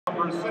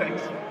number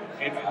 6,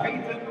 it's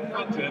Peyton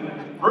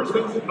Fenton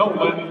versus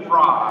Nolan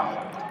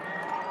Frye.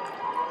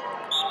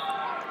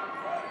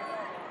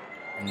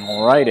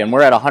 All right, and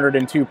we're at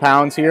 102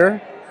 pounds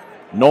here.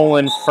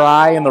 Nolan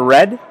Frye in the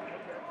red,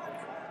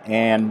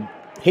 and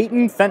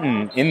Peyton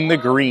Fenton in the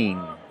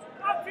green.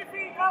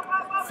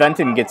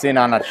 Fenton gets in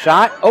on a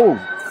shot. Oh,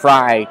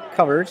 Frye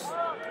covers.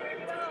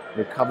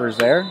 Recovers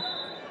there.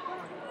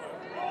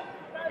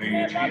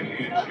 The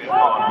championship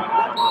on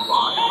number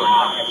 5 for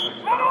 96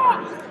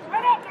 pounds.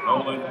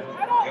 Nolan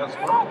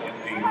Gesper in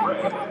the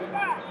red,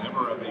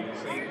 member of the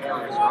St.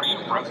 Mary's Green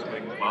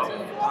Wrestling Club,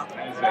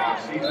 has a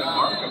season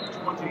mark of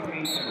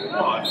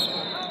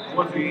 28-1.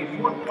 Was the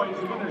 4th place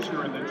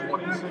finisher in the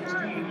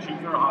 2016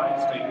 Junior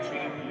High State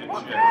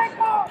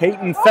Championships.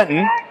 Peyton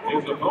Fenton.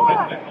 His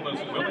opponent, Nicholas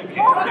Willingham, in the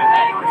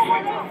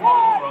green,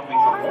 from the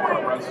Aurora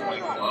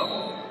Wrestling Club.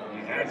 He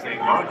has a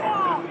mark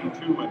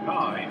of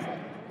 52-9.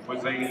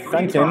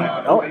 Fenton,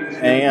 oh,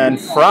 and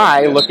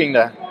Frye looking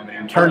to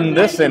turn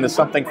this into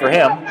something for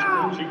him.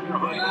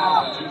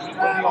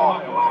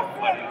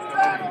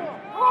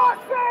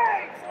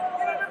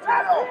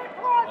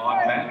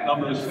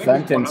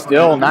 Fenton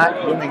still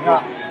not giving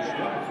up.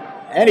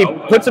 And he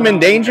puts him in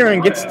danger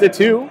and gets to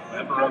 2.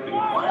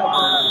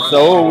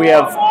 So we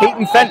have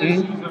Peyton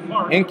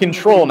Fenton in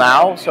control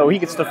now, so he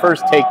gets the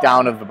first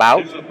takedown of the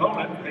bout.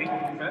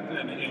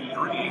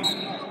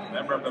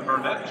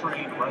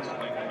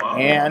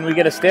 And we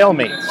get a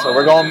stalemate, so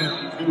we're going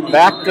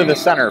back to the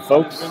center,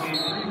 folks.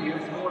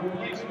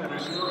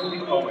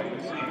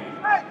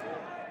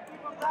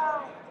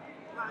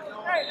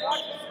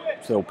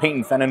 So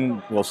Peyton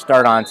Fenton will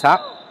start on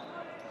top.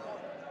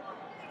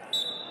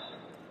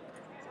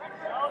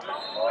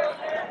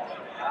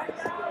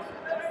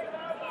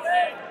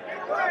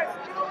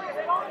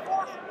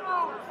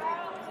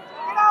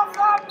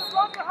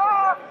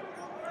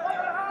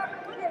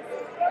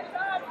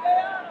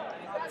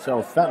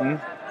 So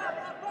Fenton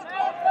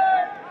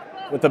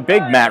with a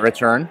big mat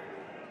return.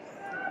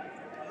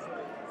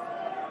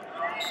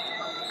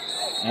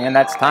 And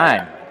that's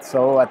time.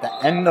 So at the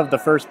end of the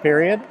first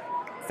period,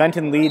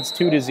 Fenton leads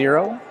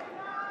 2-0.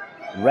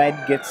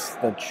 Red gets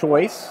the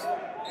choice.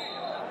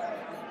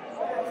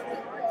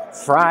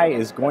 Frye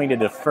is going to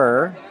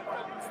defer,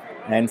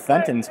 and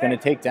Fenton's going to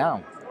take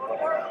down.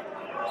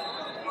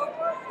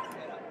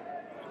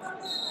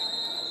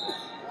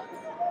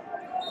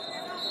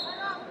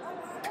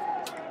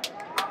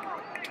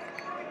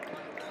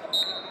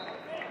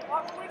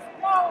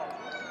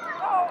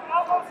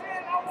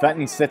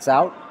 Fenton sits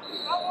out.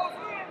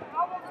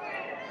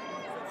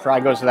 Frye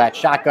goes to that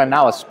shotgun,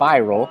 now a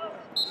spiral.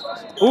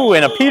 Ooh,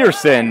 and a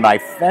Peterson by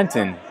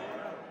Fenton.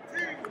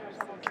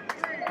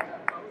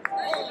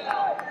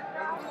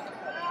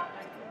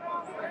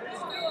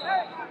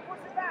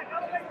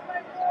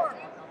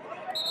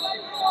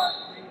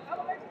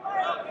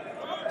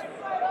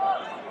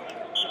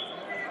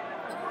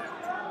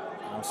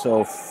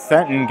 So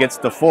Fenton gets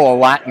the full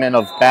allotment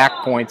of back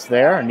points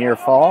there, a near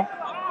fall.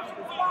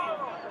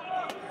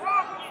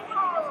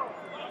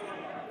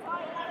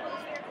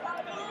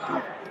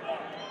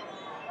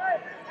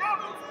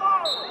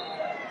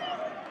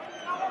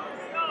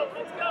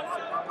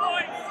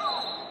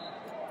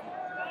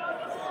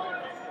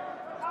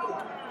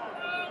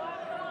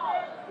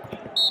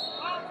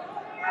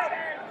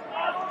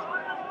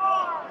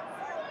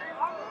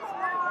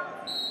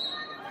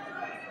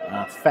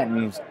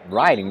 Fenton's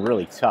riding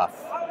really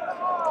tough.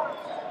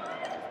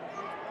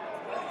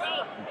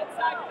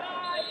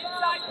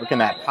 Look in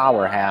that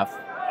power half.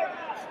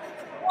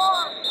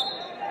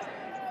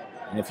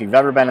 And if you've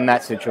ever been in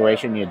that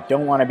situation, you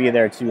don't want to be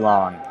there too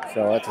long.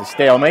 So it's a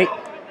stalemate.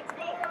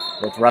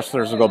 Both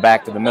wrestlers will go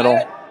back to the middle.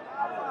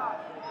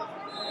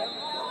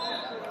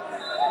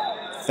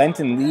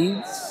 Fenton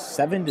leads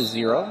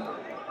 7-0.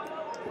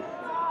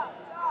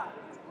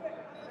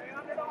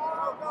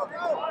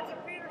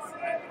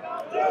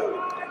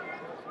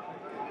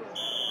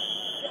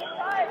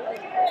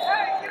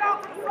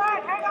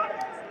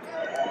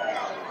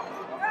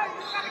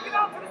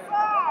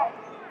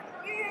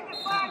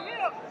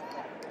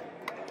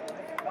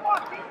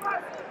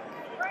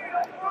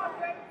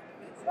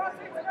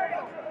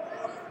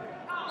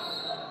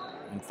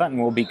 And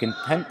Fenton will be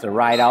content to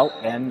ride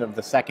out the end of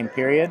the second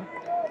period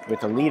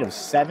with a lead of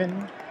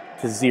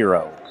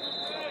 7-0.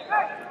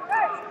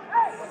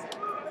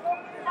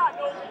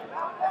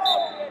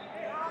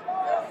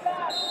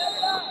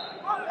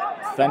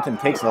 Fenton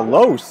takes a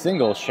low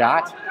single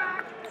shot.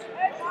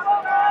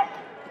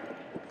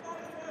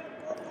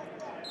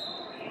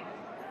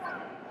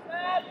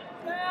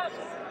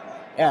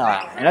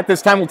 Yeah, and at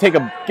this time we'll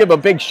give a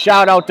big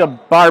shout out to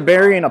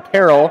Barbarian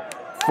Apparel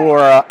for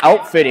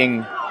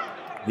outfitting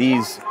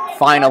these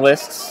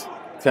finalists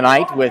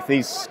tonight with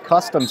these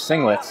custom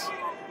singlets,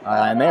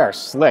 and they are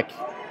slick,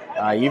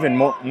 even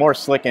more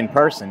slick in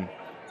person,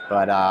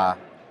 but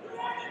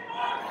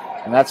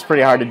and that's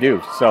pretty hard to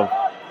do. So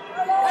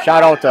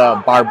shout out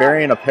to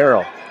Barbarian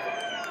Apparel.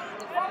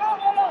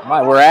 All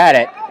right, we're at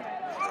it.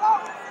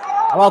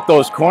 How about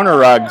those corner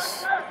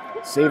rugs,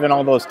 saving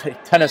all those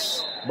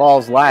tennis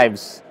Balls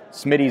Live's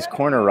Smitty's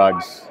Corner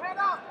Rugs.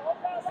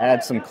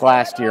 Add some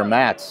class to your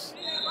mats.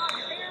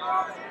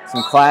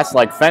 Some class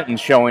like Fenton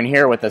showing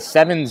here with a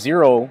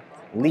 7-0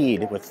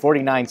 lead with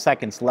 49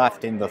 seconds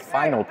left in the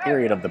final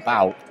period of the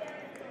bout.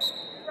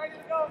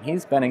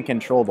 He's been in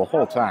control the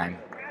whole time.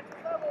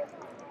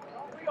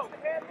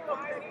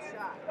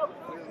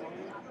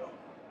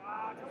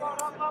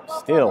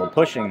 Still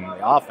pushing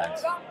the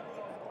offense.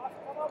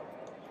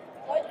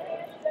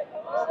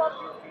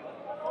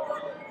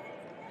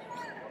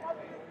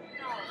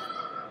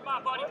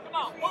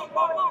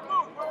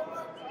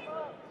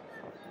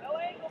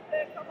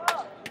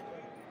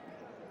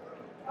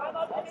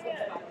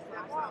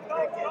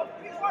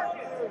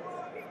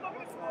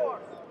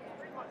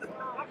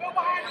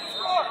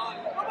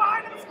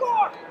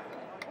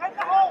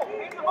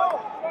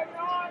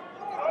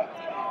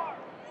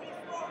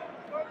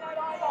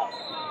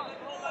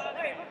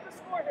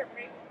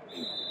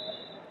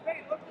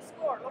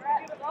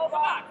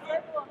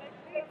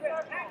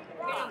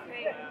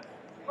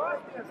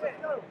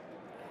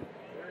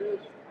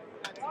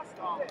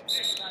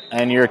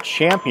 And your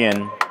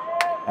champion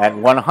at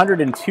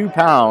 102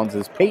 pounds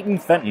is Peyton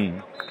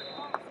Fenton.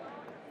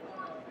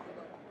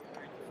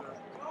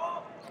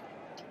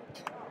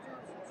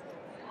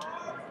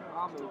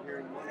 I'll move here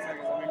in 1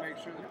 second. Let me make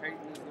sure that Peyton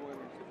is the winner.